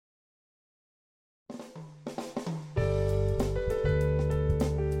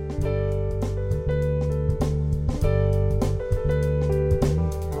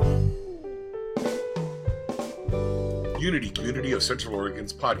Unity Community of Central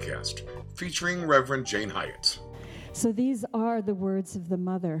Oregon's podcast, featuring Reverend Jane Hyatt. So these are the words of the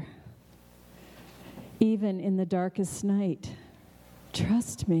mother. Even in the darkest night,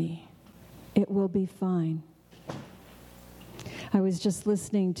 trust me, it will be fine. I was just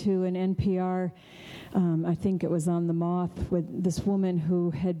listening to an NPR, I think it was on The Moth, with this woman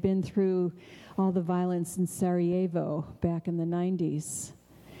who had been through all the violence in Sarajevo back in the 90s.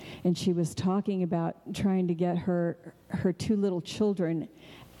 And she was talking about trying to get her two little children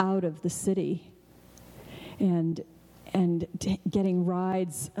out of the city and getting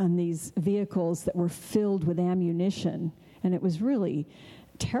rides on these vehicles that were filled with ammunition. And it was really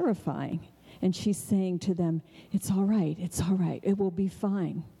terrifying. And she's saying to them, it's all right, it will be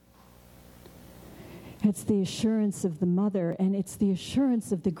fine. It's the assurance of the mother, and it's the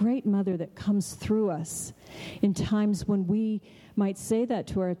assurance of the great mother that comes through us in times when we might say that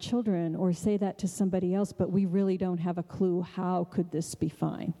to our children or say that to somebody else, but we really don't have a clue, how could this be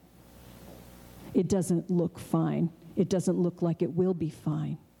fine? It doesn't look fine. It doesn't look like it will be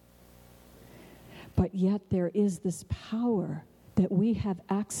fine. But yet there is this power that we have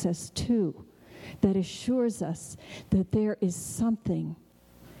access to that assures us that there is something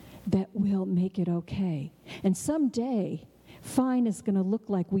that will make it okay. And someday, fine is going to look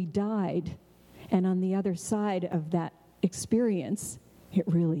like we died, and on the other side of that experience, it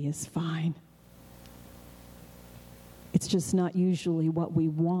really is fine. It's just not usually what we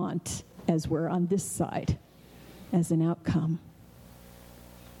want as we're on this side as an outcome.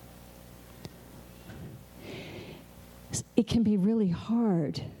 It can be really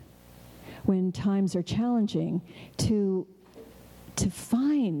hard when times are challenging to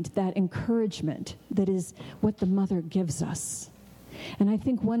find that encouragement that is what the mother gives us. And I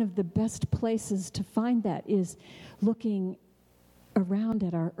think one of the best places to find that is looking around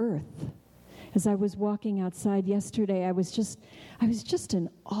at our earth. As I was walking outside yesterday, I was just in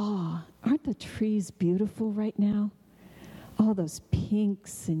awe. Aren't the trees beautiful right now? All those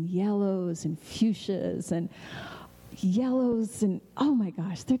pinks and yellows and fuchsias and yellows, and oh my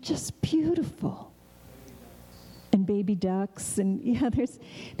gosh, they're just beautiful. And baby ducks, and yeah,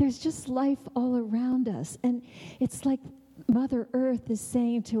 there's just life all around us. And it's like Mother Earth is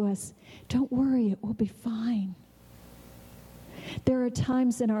saying to us, don't worry, it will be fine. There are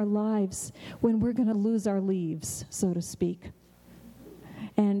times in our lives when we're going to lose our leaves, so to speak.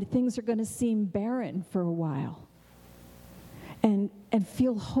 And things are going to seem barren for a while and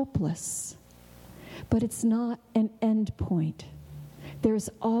feel hopeless. But it's not an end point. There's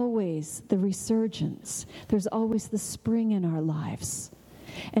always the resurgence. There's always the spring in our lives.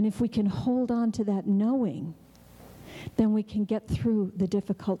 And if we can hold on to that knowing, then we can get through the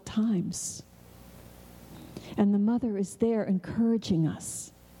difficult times. And the mother is there encouraging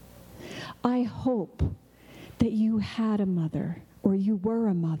us. I hope that you had a mother, or you were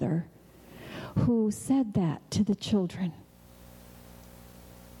a mother, who said that to the children.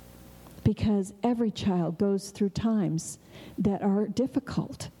 Because every child goes through times that are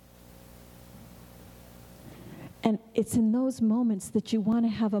difficult. And it's in those moments that you want to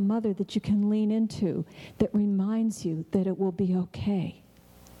have a mother that you can lean into that reminds you that it will be okay.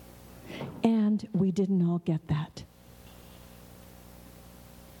 And we didn't all get that.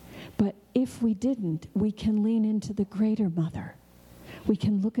 But if we didn't, we can lean into the greater mother. We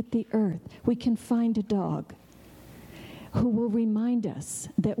can look at the earth. We can find a dog who will remind us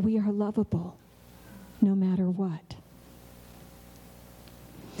that we are lovable no matter what.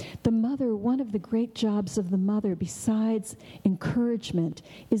 The mother, one of the great jobs of the mother, besides encouragement,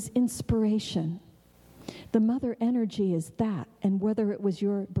 is inspiration. The mother energy is that, and whether it was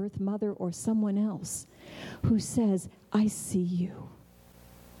your birth mother or someone else who says, I see you.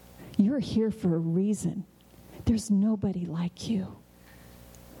 You're here for a reason. There's nobody like you.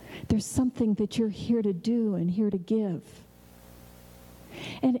 There's something that you're here to do and here to give.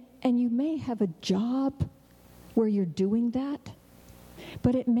 And you may have a job where you're doing that,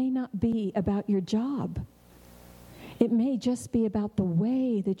 but it may not be about your job. It may just be about the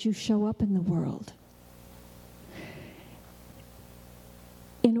way that you show up in the world.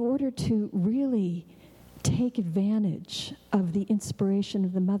 In order to really take advantage of the inspiration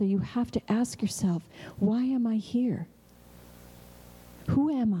of the mother, you have to ask yourself, why am I here?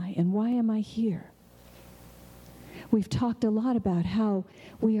 Who am I and why am I here? We've talked a lot about how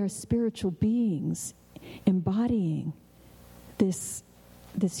we are spiritual beings embodying this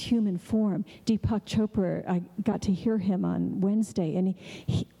human form. Deepak Chopra, I got to hear him on Wednesday, and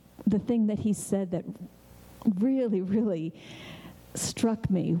the thing that he said that really, really struck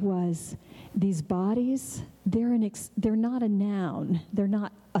me was these bodies, they're not a noun. They're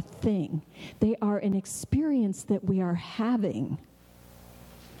not a thing. They are an experience that we are having.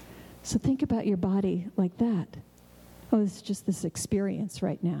 So think about your body like that. Oh, it's just this experience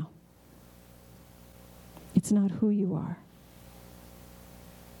right now. It's not who you are.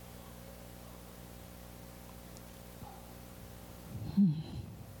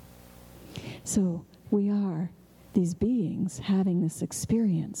 So we are these beings having this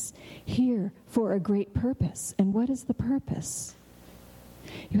experience here for a great purpose. And what is the purpose?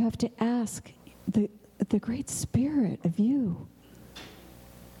 You have to ask the Great Spirit of you,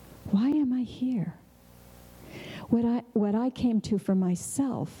 why am I here? What I came to for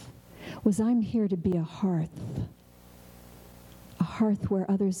myself was I'm here to be a hearth where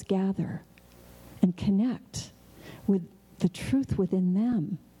others gather and connect with the truth within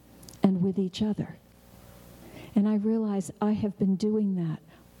them and with each other. And I realize I have been doing that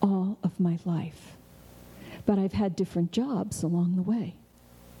all of my life. But I've had different jobs along the way.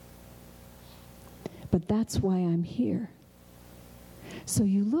 But that's why I'm here. So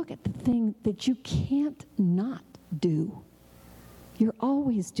you look at the thing that you can't not do. You're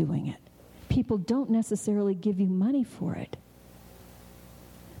always doing it. People don't necessarily give you money for it.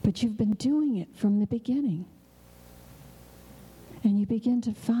 But you've been doing it from the beginning. And you begin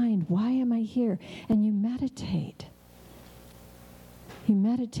to find, why am I here? And you meditate. You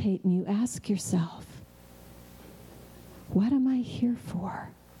meditate and you ask yourself, what am I here for?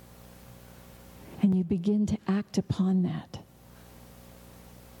 And you begin to act upon that.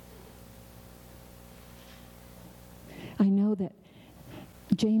 I know that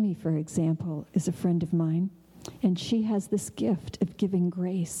Jamie, for example, is a friend of mine, and she has this gift of giving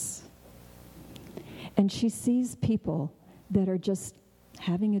grace. And she sees people that are just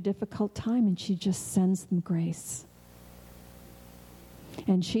having a difficult time, and she just sends them grace.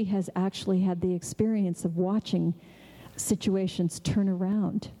 And she has actually had the experience of watching situations turn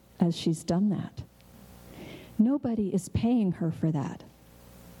around as she's done that. Nobody is paying her for that.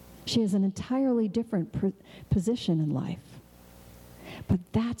 She has an entirely different position in life. But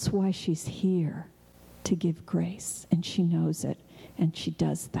that's why she's here, to give grace, and she knows it, and she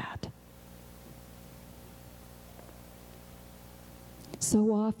does that.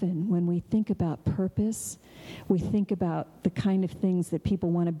 So often when we think about purpose, we think about the kind of things that people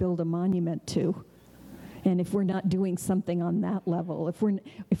want to build a monument to. And if we're not doing something on that level, if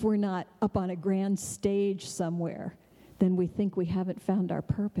we're not up on a grand stage somewhere, then we think we haven't found our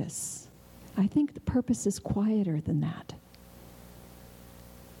purpose. I think the purpose is quieter than that.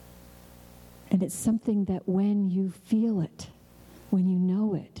 And it's something that when you feel it, when you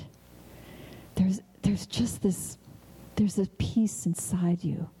know it, there's just this, there's a peace inside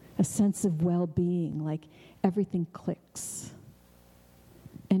you, a sense of well-being, like everything clicks.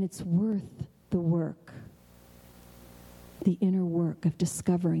 And it's worth the work, the inner work of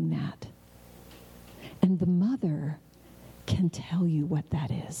discovering that. And the mother can tell you what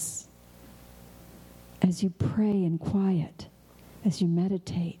that is. As you pray in quiet, as you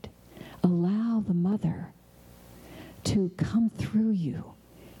meditate, allow the mother to come through you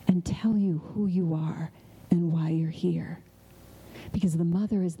and tell you who you are and why you're here. Because the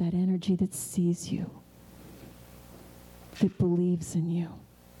mother is that energy that sees you, that believes in you,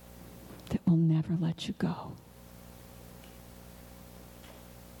 that will never let you go.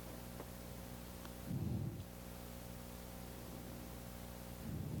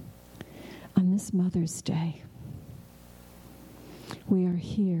 On this Mother's Day, we are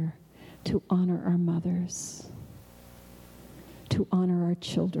here to honor our mothers, to honor our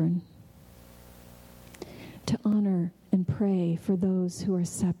children, to honor and pray for those who are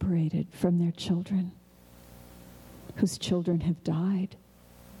separated from their children, whose children have died,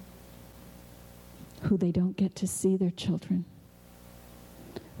 who they don't get to see their children,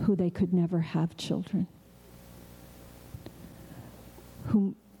 who they could never have children,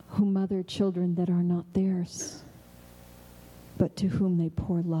 who mother children that are not theirs, but to whom they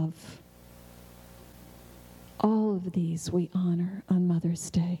pour love. All of these we honor on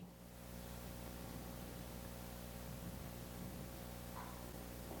Mother's Day.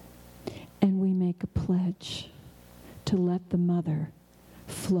 And we make a pledge to let the mother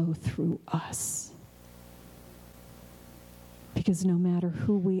flow through us. Because no matter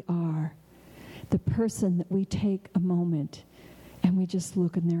who we are, the person that we take a moment and we just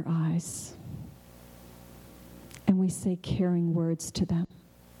look in their eyes and we say caring words to them.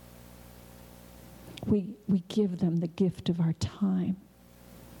 We give them the gift of our time,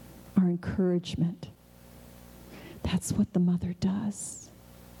 our encouragement. That's what the mother does.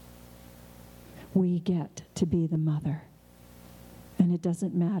 We get to be the mother. And it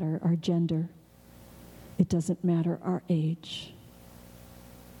doesn't matter our gender. It doesn't matter our age.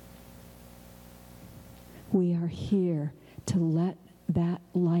 we are here to let that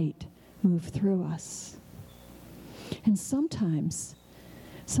light move through us. And sometimes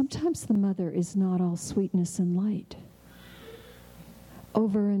the mother is not all sweetness and light.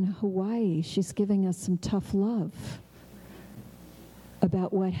 Over in Hawaii, she's giving us some tough love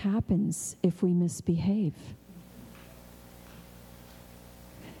about what happens if we misbehave.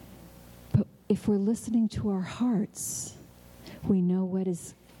 But if we're listening to our hearts, we know what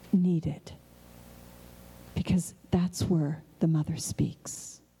is needed, because that's where the mother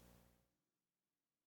speaks.